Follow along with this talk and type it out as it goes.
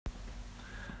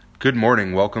Good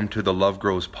morning. Welcome to the Love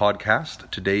Grows podcast.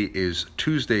 Today is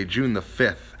Tuesday, June the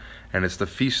 5th, and it's the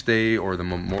feast day or the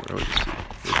memorial.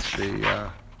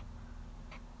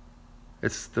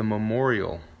 It's the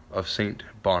memorial of Saint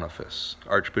Boniface,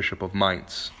 Archbishop of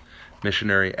Mainz,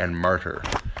 missionary and martyr.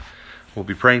 We'll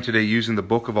be praying today using the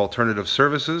Book of Alternative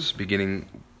Services,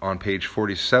 beginning on page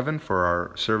 47 for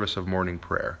our service of morning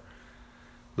prayer.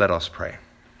 Let us pray.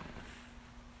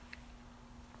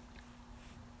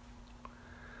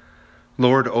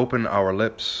 Lord, open our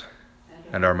lips,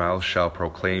 and our mouths shall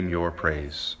proclaim your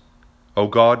praise. O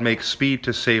God, make speed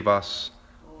to save us.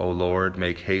 O Lord,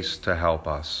 make haste to help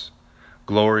us.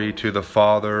 Glory to the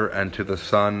Father, and to the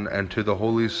Son, and to the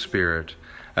Holy Spirit,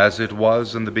 as it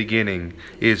was in the beginning,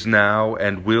 is now,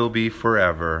 and will be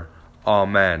forever.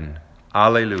 Amen.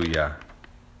 Alleluia.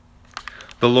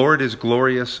 The Lord is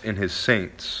glorious in his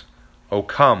saints. O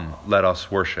come, let us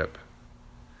worship.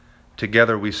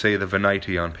 Together we say the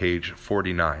Venite on page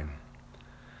 49.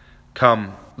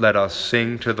 Come, let us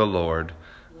sing to the Lord.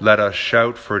 Let us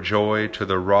shout for joy to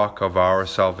the rock of our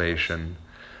salvation.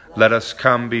 Let us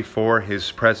come before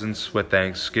his presence with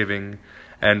thanksgiving,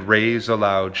 and raise a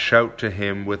loud shout to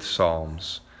him with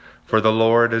psalms. For the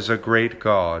Lord is a great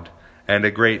God, and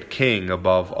a great King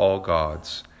above all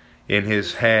gods. In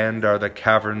his hand are the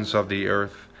caverns of the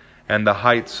earth, and the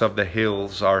heights of the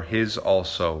hills are his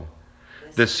also.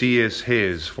 The sea is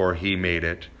his, for he made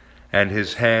it, and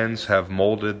his hands have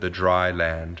molded the dry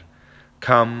land.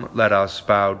 Come, let us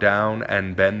bow down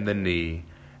and bend the knee,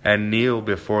 and kneel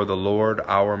before the Lord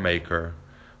our Maker.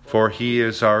 For he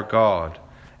is our God,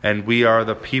 and we are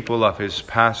the people of his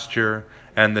pasture,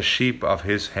 and the sheep of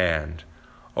his hand.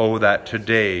 O that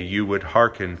today you would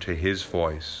hearken to his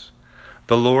voice.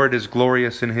 The Lord is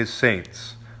glorious in his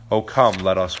saints. O come,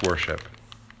 let us worship.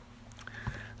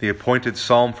 The appointed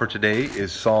psalm for today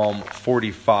is Psalm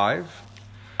 45,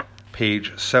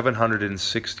 page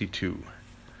 762.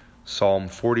 Psalm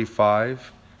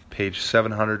 45, page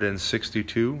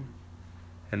 762,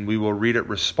 and we will read it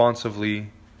responsively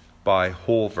by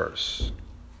whole verse.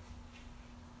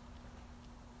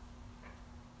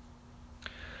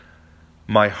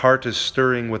 My heart is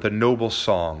stirring with a noble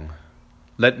song.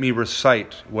 Let me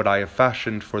recite what I have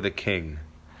fashioned for the King.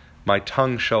 My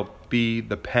tongue shall be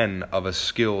the pen of a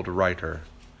skilled writer.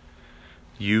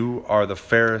 You are the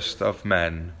fairest of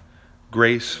men.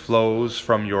 Grace flows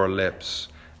from your lips,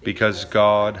 because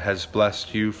God has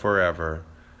blessed you forever.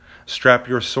 Strap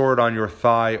your sword on your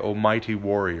thigh, O mighty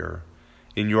warrior,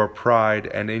 in your pride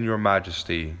and in your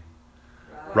majesty.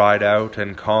 Ride out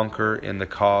and conquer in the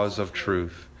cause of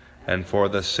truth, and for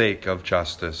the sake of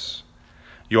justice.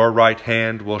 Your right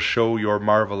hand will show your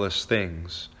marvelous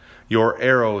things. Your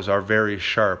arrows are very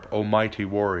sharp, O mighty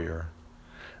warrior.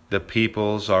 The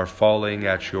peoples are falling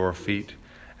at your feet,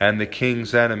 and the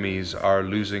king's enemies are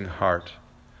losing heart.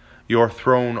 Your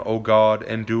throne, O God,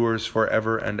 endures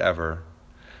forever and ever.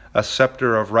 A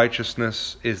scepter of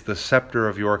righteousness is the scepter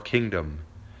of your kingdom.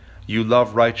 You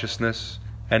love righteousness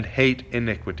and hate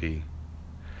iniquity.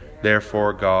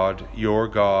 Therefore God, your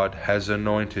God, has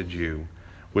anointed you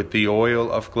with the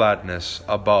oil of gladness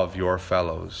above your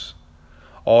fellows.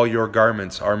 All your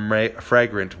garments are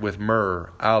fragrant with myrrh,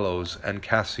 aloes, and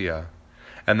cassia,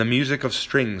 and the music of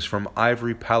strings from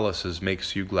ivory palaces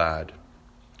makes you glad.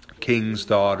 King's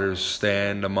daughters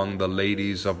stand among the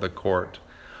ladies of the court.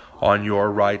 On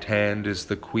your right hand is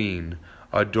the queen,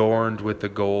 adorned with the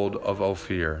gold of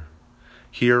Ophir.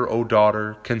 Hear, O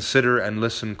daughter, consider and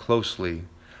listen closely.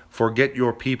 Forget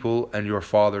your people and your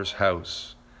father's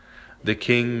house. The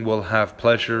king will have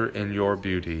pleasure in your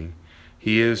beauty.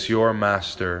 He is your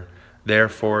master,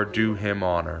 therefore do him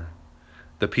honor.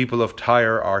 The people of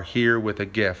Tyre are here with a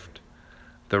gift.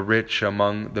 The rich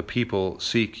among the people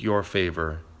seek your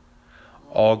favor.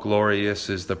 All glorious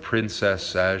is the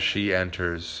princess as she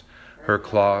enters. Her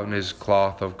crown is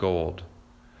cloth of gold.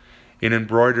 In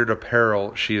embroidered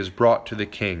apparel she is brought to the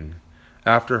king.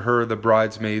 After her the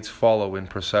bridesmaids follow in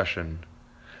procession.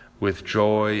 With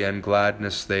joy and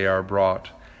gladness they are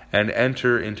brought, and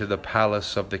enter into the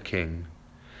palace of the king.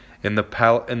 In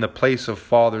the place of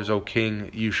fathers, O king,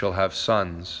 you shall have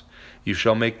sons. You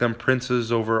shall make them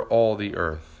princes over all the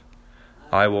earth.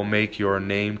 I will make your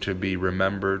name to be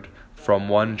remembered from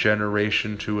one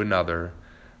generation to another.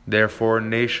 Therefore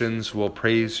nations will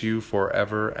praise you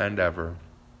forever and ever.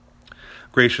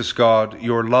 Gracious God,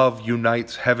 your love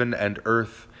unites heaven and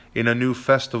earth in a new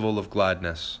festival of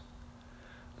gladness.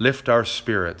 Lift our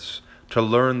spirits to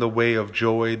learn the way of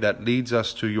joy that leads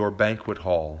us to your banquet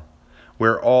hall,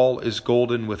 where all is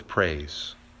golden with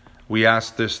praise. We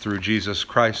ask this through Jesus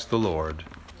Christ the Lord.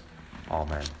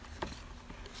 Amen.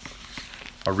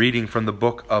 A reading from the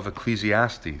book of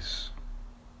Ecclesiastes.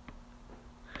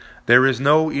 There is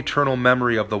no eternal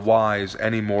memory of the wise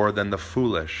any more than the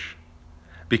foolish,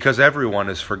 because everyone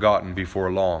is forgotten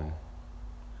before long.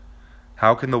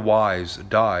 How can the wise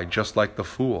die just like the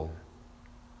fool?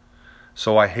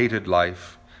 So I hated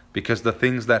life, because the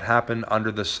things that happen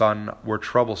under the sun were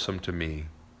troublesome to me.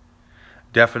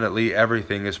 Definitely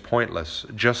everything is pointless,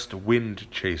 just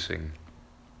wind chasing.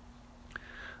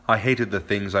 I hated the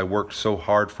things I worked so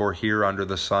hard for here under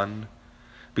the sun,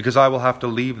 because I will have to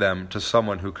leave them to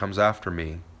someone who comes after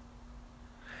me.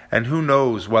 And who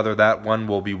knows whether that one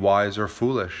will be wise or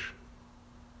foolish?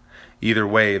 Either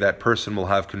way, that person will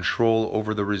have control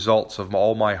over the results of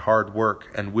all my hard work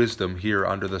and wisdom here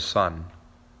under the sun.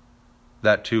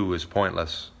 That too is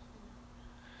pointless.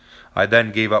 I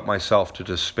then gave up myself to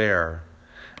despair,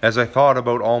 as I thought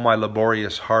about all my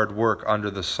laborious hard work under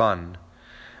the sun,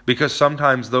 because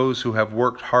sometimes those who have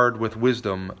worked hard with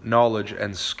wisdom, knowledge,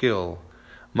 and skill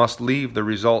must leave the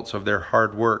results of their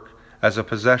hard work as a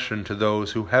possession to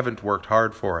those who haven't worked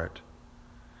hard for it.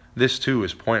 This too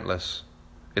is pointless.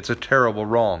 It's a terrible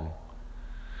wrong.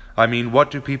 I mean, what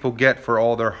do people get for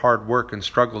all their hard work and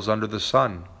struggles under the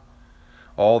sun?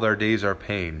 All their days are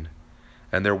pain,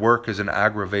 and their work is an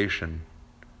aggravation.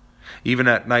 Even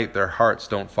at night their hearts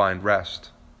don't find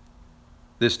rest.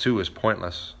 This too is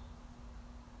pointless.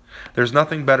 There's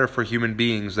nothing better for human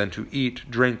beings than to eat,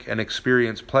 drink, and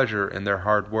experience pleasure in their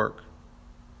hard work.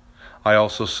 I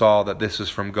also saw that this is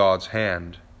from God's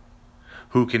hand.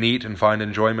 Who can eat and find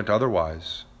enjoyment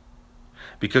otherwise?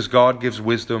 Because God gives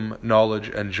wisdom, knowledge,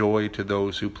 and joy to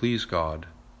those who please God.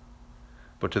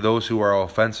 But to those who are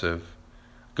offensive,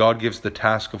 God gives the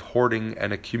task of hoarding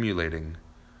and accumulating,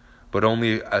 but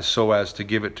only so as to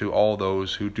give it to all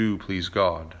those who do please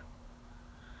God.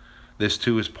 This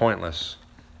too is pointless,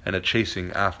 and a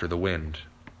chasing after the wind.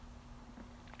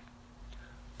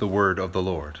 The word of the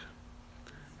Lord.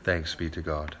 Thanks be to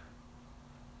God.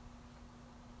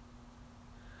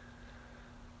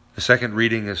 The second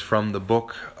reading is from the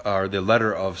book, or the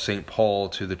letter of St. Paul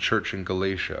to the church in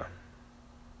Galatia.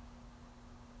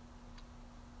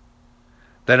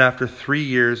 Then after 3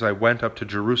 years I went up to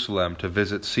Jerusalem to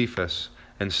visit Cephas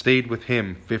and stayed with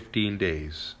him 15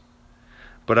 days.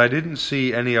 But I didn't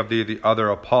see any of the other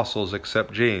apostles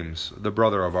except James, the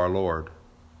brother of our Lord.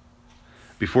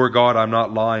 Before God, I'm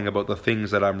not lying about the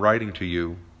things that I'm writing to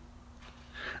you.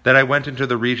 Then I went into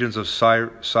the regions of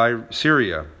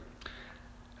Syria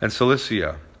and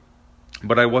Cilicia,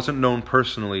 but I wasn't known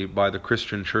personally by the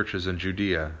Christian churches in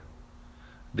Judea.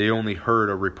 They only heard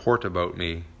a report about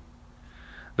me.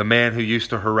 The man who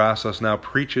used to harass us now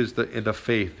preaches the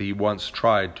faith he once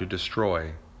tried to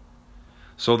destroy.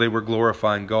 So they were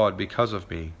glorifying God because of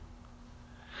me.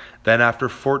 Then after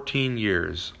 14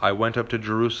 years, I went up to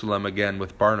Jerusalem again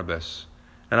with Barnabas,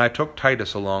 and I took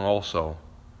Titus along also.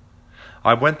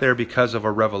 I went there because of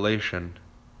a revelation,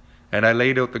 and I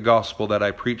laid out the gospel that I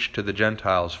preached to the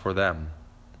Gentiles for them.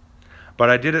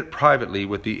 But I did it privately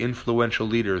with the influential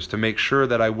leaders to make sure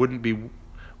that I wouldn't be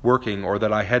working or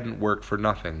that I hadn't worked for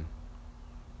nothing.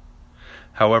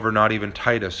 However, not even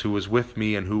Titus, who was with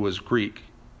me and who was Greek,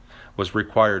 was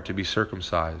required to be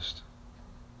circumcised.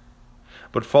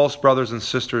 But false brothers and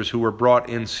sisters who were brought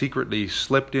in secretly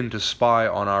slipped in to spy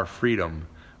on our freedom,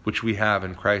 which we have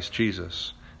in Christ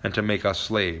Jesus, and to make us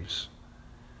slaves.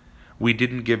 We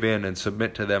didn't give in and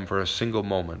submit to them for a single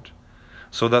moment,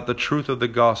 so that the truth of the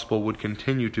gospel would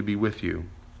continue to be with you.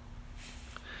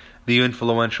 The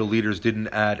influential leaders didn't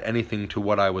add anything to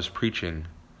what I was preaching,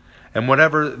 and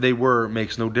whatever they were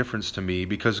makes no difference to me,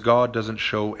 because God doesn't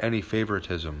show any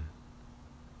favoritism.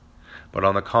 But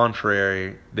on the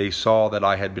contrary, they saw that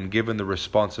I had been given the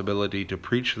responsibility to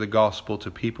preach the gospel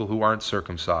to people who aren't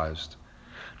circumcised,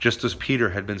 just as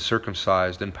Peter had been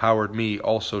circumcised, empowered me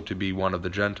also to be one of the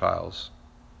Gentiles.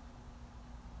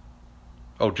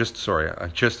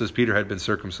 Just as Peter had been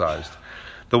circumcised.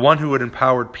 The one who had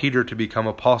empowered Peter to become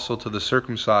apostle to the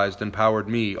circumcised empowered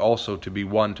me also to be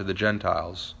one to the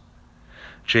Gentiles.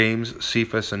 James,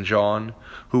 Cephas, and John,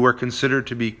 who were considered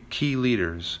to be key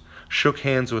leaders, shook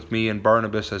hands with me and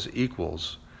Barnabas as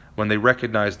equals when they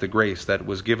recognized the grace that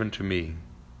was given to me.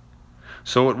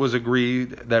 So it was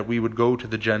agreed that we would go to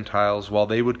the Gentiles while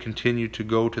they would continue to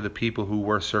go to the people who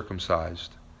were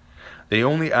circumcised. They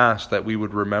only asked that we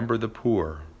would remember the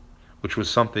poor, which was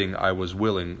something I was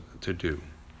willing to do.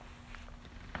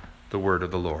 The word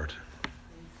of the Lord.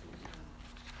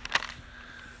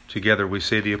 Together we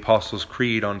say the Apostles'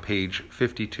 Creed on page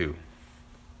 52.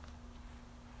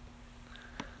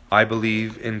 I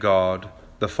believe in God,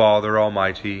 the Father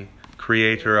Almighty,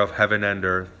 creator of heaven and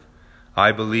earth.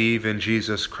 I believe in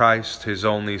Jesus Christ, his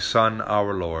only Son,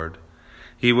 our Lord.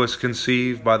 He was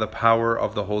conceived by the power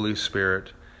of the Holy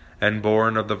Spirit and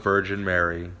born of the Virgin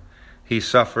Mary. He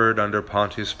suffered under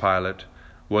Pontius Pilate,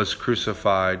 was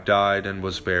crucified, died, and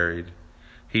was buried.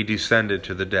 He descended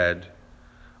to the dead.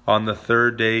 On the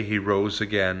third day he rose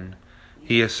again.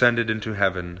 He ascended into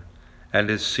heaven, and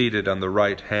is seated on the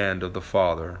right hand of the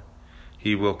Father.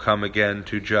 He will come again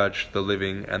to judge the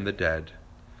living and the dead.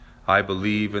 I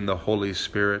believe in the Holy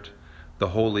Spirit, the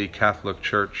Holy Catholic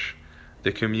Church,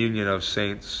 the communion of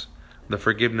saints, the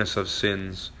forgiveness of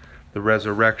sins, the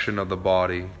resurrection of the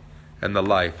body, and the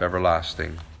life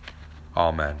everlasting.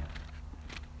 Amen.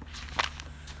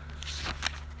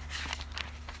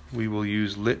 We will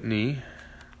use litany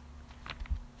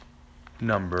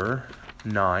number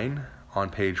 9 on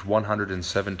page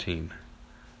 117.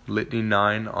 Litany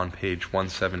 9 on page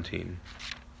 117.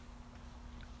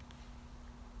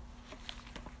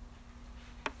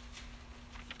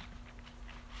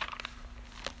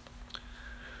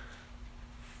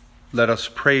 Let us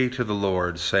pray to the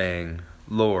Lord, saying,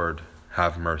 Lord,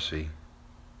 have mercy.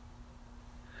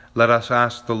 Let us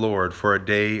ask the Lord for a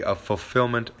day of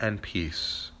fulfillment and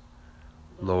peace.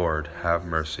 Lord, have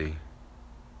mercy.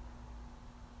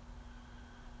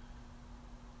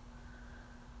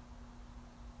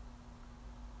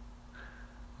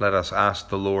 Let us ask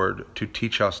the Lord to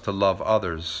teach us to love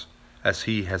others as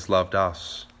he has loved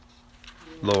us.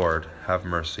 Lord, have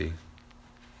mercy.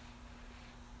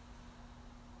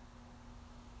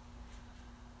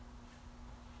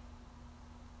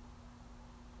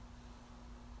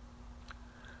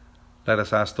 Let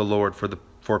us ask the Lord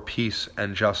for peace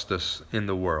and justice in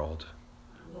the world.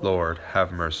 Lord,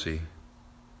 have mercy.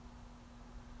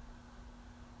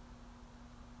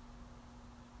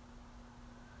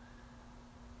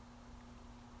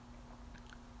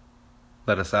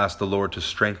 Let us ask the Lord to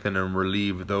strengthen and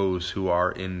relieve those who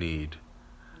are in need.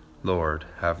 Lord,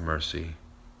 have mercy.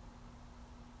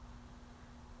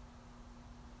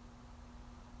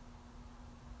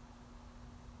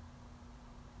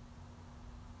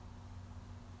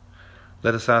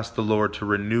 Let us ask the Lord to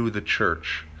renew the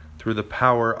Church through the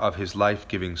power of his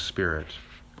life-giving Spirit.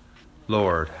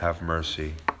 Lord, have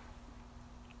mercy.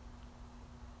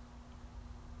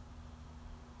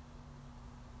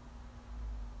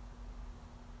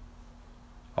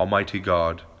 Almighty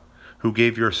God, who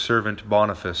gave your servant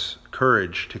Boniface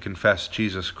courage to confess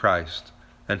Jesus Christ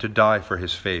and to die for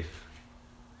his faith,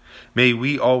 may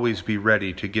we always be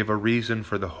ready to give a reason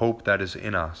for the hope that is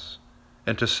in us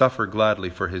and to suffer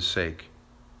gladly for his sake.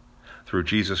 Through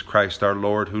Jesus Christ our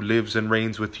Lord, who lives and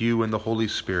reigns with you in the Holy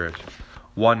Spirit,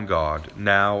 one God,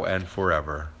 now and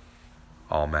forever.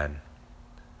 Amen.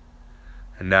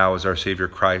 And now, as our Savior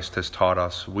Christ has taught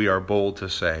us, we are bold to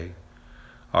say,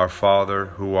 Our Father,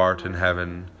 who art in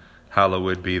heaven,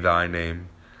 hallowed be thy name.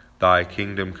 Thy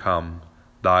kingdom come,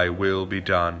 thy will be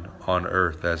done, on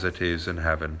earth as it is in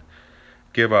heaven.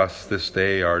 Give us this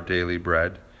day our daily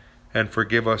bread, and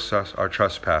forgive us our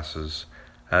trespasses,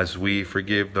 as we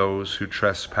forgive those who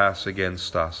trespass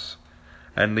against us.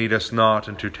 And lead us not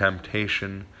into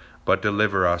temptation, but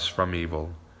deliver us from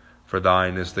evil. For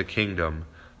thine is the kingdom,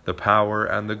 the power,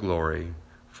 and the glory,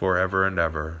 forever and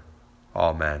ever.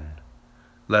 Amen.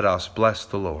 Let us bless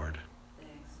the Lord.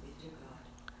 Thanks be to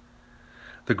God.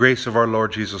 The grace of our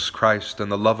Lord Jesus Christ,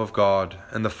 and the love of God,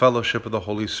 and the fellowship of the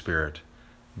Holy Spirit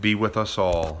be with us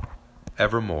all,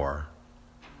 evermore.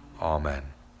 Amen.